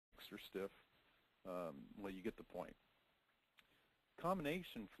or stiff. Well, you get the point.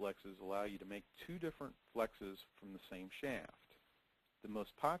 Combination flexes allow you to make two different flexes from the same shaft. The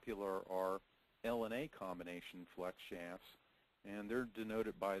most popular are L and A combination flex shafts, and they're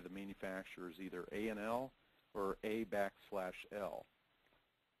denoted by the manufacturers either A and L or A/L.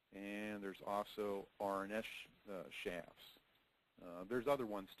 And there's also R and S shafts. There's other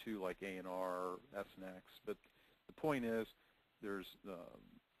ones too, like A and R, S and X, but the point is there's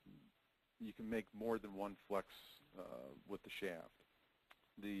you can make more than one flex with the shaft.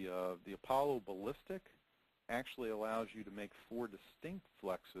 The Apollo Ballistic actually allows you to make 4 distinct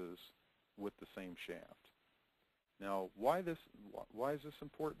flexes with the same shaft. Now, why is this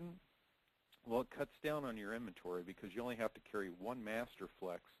important? Well, it cuts down on your inventory because you only have to carry 1 master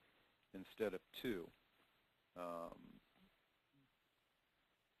flex instead of 2.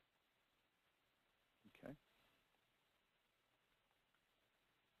 Okay.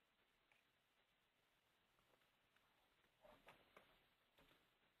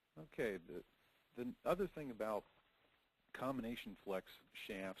 Okay, the other thing about combination flex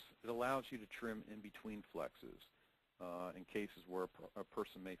shafts, it allows you to trim in between flexes in cases where a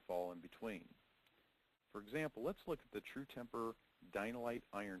person may fall in between. For example, let's look at the True Temper Dynalite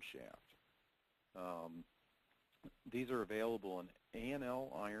iron shaft. These are available in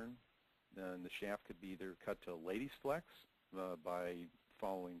A&L iron, and the shaft could be either cut to ladies flex by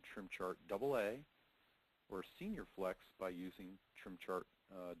following trim chart AA, or senior flex by using trim chart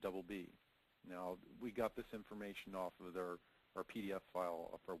BB. Now, we got this information off of our PDF file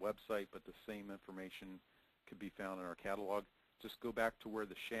off our website, but the same information could be found in our catalog. Just go back to where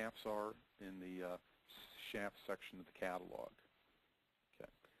the shafts are in the shaft section of the catalog. Okay.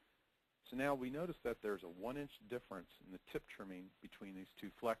 So now we notice that there's a 1-inch difference in the tip trimming between these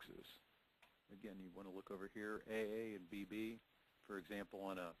two flexes. Again, you want to look over here, AA and BB. For example,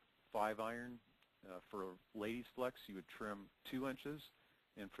 on a 5-iron, for ladies flex, you would trim 2 inches.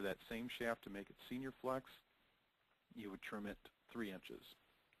 And for that same shaft to make it senior flex, you would trim it 3 inches.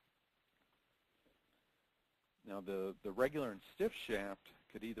 Now the regular and stiff shaft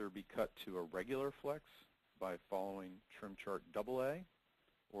could either be cut to a regular flex by following trim chart AA,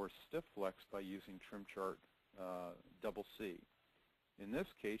 or stiff flex by using trim chart CC. In this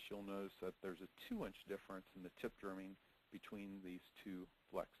case, you'll notice that there's a 2-inch difference in the tip trimming between these two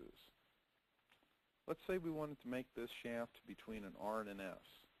flexes. Let's say we wanted to make this shaft between an R and an S.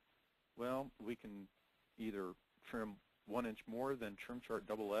 Well, we can either trim 1 inch more than trim chart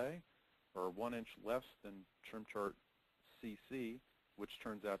AA, or 1 inch less than trim chart CC, which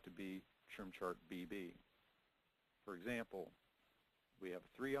turns out to be trim chart BB. For example, we have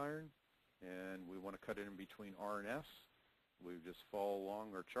a 3-iron, and we want to cut it in between R and S. We just follow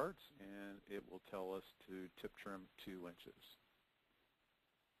along our charts, and it will tell us to tip trim 2 inches.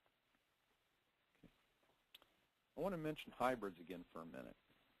 I want to mention hybrids again for a minute.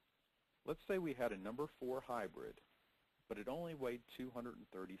 Let's say we had a number 4 hybrid, but it only weighed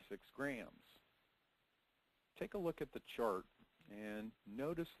 236 grams. Take a look at the chart and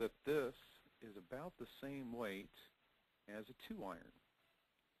notice that this is about the same weight as a 2-iron.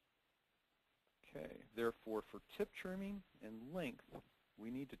 Okay, therefore for tip trimming and length,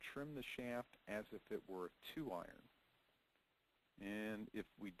 we need to trim the shaft as if it were a 2-iron. And if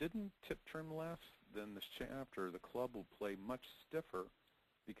we didn't tip trim less, then the shaft or the club will play much stiffer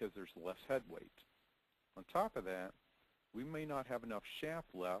because there's less head weight. On top of that, we may not have enough shaft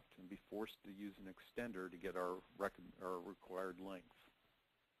left and be forced to use an extender to get our required length.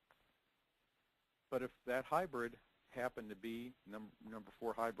 But if that hybrid happened to be, number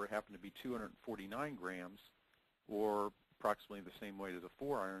 4 hybrid happened to be 249 grams, or approximately the same weight as a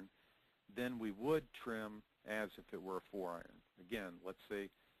 4-iron, then we would trim as if it were a 4-iron. Again, let's say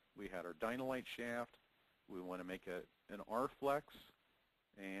we had our Dynalite shaft, we want to make an R flex,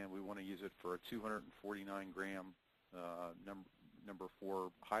 and we want to use it for a 249 gram number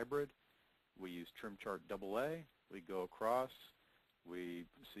 4 hybrid. We use trim chart AA, we go across, we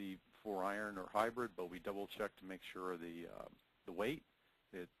see 4-iron or hybrid, but we double check to make sure the weight,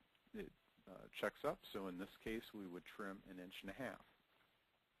 it checks up. So in this case, we would trim 1.5 inches.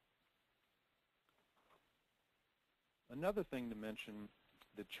 Another thing to mention,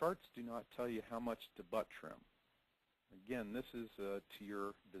 the charts do not tell you how much to butt trim. Again, this is to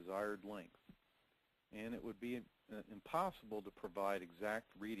your desired length. And it would be impossible to provide exact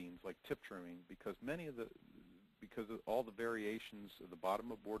readings like tip trimming because because of all the variations of the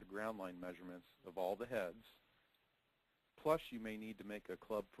bottom of board to ground line measurements of all the heads. Plus, you may need to make a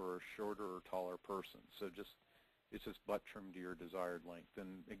club for a shorter or taller person. So it's just butt trim to your desired length.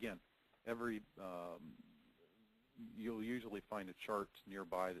 And again, every you'll usually find a chart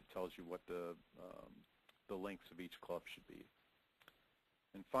nearby that tells you what the lengths of each club should be.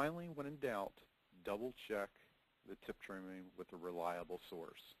 And finally, when in doubt, double check the tip trimming with a reliable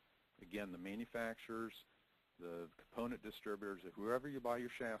source. Again, the manufacturers, the component distributors, whoever you buy your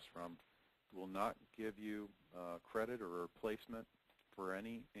shafts from, will not give you credit or replacement for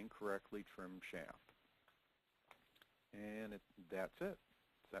any incorrectly trimmed shaft. And that's it.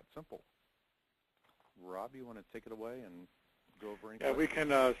 It's that simple. Rob, you want to take it away and go over any questions? We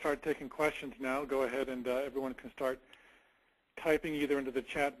can start taking questions now. Go ahead, and everyone can start typing either into the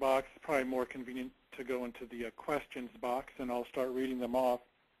chat box. It's probably more convenient to go into the questions box, and I'll start reading them off.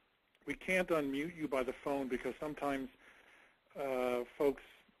 We can't unmute you by the phone because sometimes folks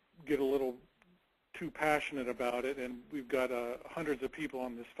get a little too passionate about it, and we've got hundreds of people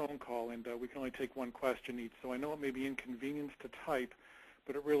on this phone call, and we can only take one question each. So I know it may be inconvenience to type,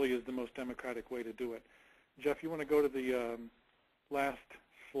 but it really is the most democratic way to do it. Jeff, you want to go to the last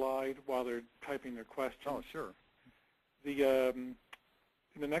slide while they're typing their questions? Oh, sure. In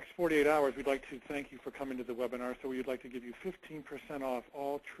the next 48 hours, we'd like to thank you for coming to the webinar. So we'd like to give you 15% off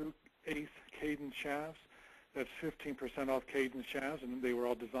all True Ace Cadence shafts. That's 15% off Cadence shafts, and they were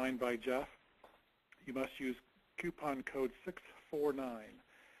all designed by Jeff. You must use coupon code 649.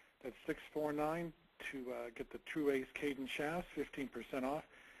 That's 649 to get the True Ace Cadence shafts, 15% off.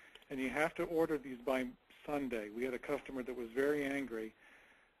 And you have to order these by Sunday. We had a customer that was very angry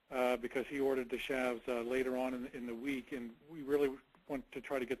because he ordered the shafts later on in the week, and we really want to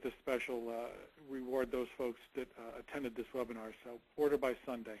try to get this special reward those folks that attended this webinar. So order by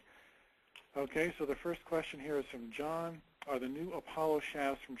Sunday. Okay, so the first question here is from John. Are the new Apollo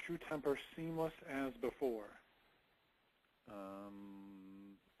shafts from True Temper seamless as before?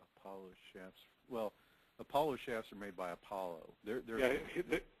 Apollo shafts. Well, Apollo shafts are made by Apollo.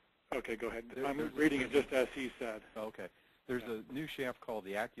 Okay, go ahead. I'm reading it just as he said. Okay. There's a new shaft called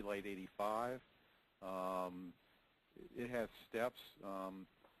the Aculite 85. It has steps.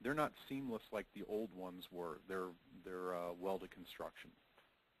 They're not seamless like the old ones were. They're welded construction.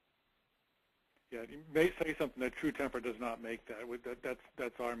 Yeah, you may say something that True Temper does not make that.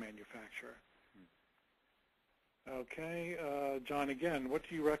 That's our manufacturer. Okay, John, again, what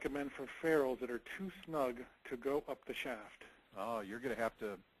do you recommend for ferrules that are too snug to go up the shaft? Oh, you're going to have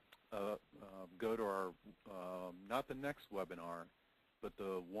to go to our, not the next webinar, but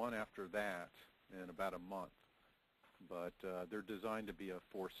the one after that in about a month. But they're designed to be a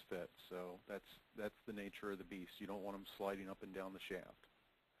force fit, so that's the nature of the beast. You don't want them sliding up and down the shaft.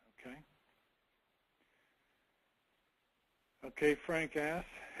 Okay. Okay, Frank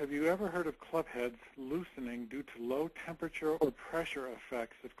asks, have you ever heard of club heads loosening due to low temperature or pressure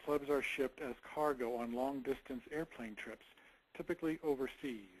effects if clubs are shipped as cargo on long-distance airplane trips, typically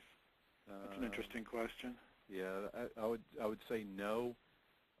overseas? That's an interesting question. Yeah, I would say no,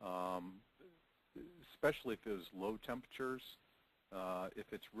 especially if it was low temperatures.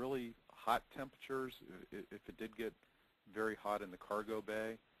 If it's really hot temperatures, if it did get very hot in the cargo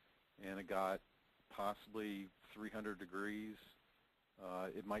bay and it got possibly 300 degrees,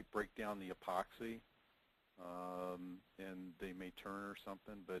 it might break down the epoxy and they may turn or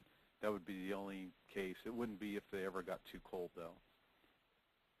something, but that would be the only case. It wouldn't be if they ever got too cold, though.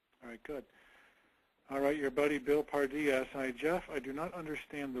 All right, good. All right, your buddy Bill Pardee asks, hi, Jeff, I do not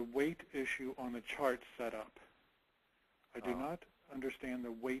understand the weight issue on the chart setup. I do not understand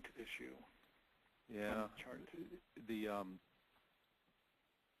the weight issue on the chart.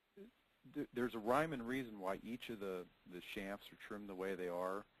 There's a rhyme and reason why each of the shafts are trimmed the way they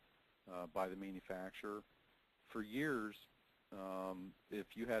are by the manufacturer. For years, if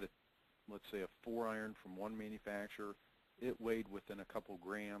you had, let's say, a 4-iron from one manufacturer, it weighed within a couple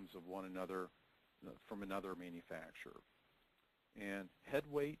grams of one another from another manufacturer. And head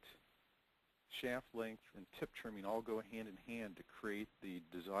weight, shaft length, and tip trimming all go hand in hand to create the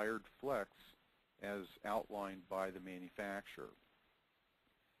desired flex as outlined by the manufacturer.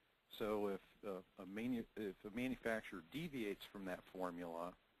 So if a manufacturer deviates from that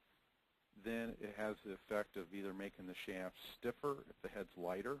formula, then it has the effect of either making the shaft stiffer if the head's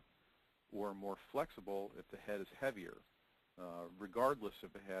lighter, or more flexible if the head is heavier, regardless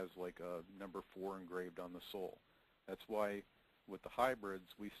if it has like a number 4 engraved on the sole. That's why with the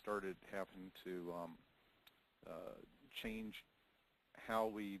hybrids we started having to change how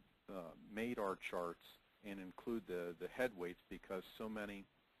we made our charts and include the head weights, because so many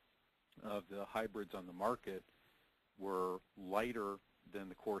of the hybrids on the market were lighter than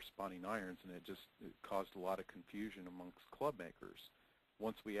the corresponding irons, and it caused a lot of confusion amongst club makers.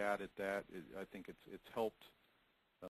 Once we added that, I think it's helped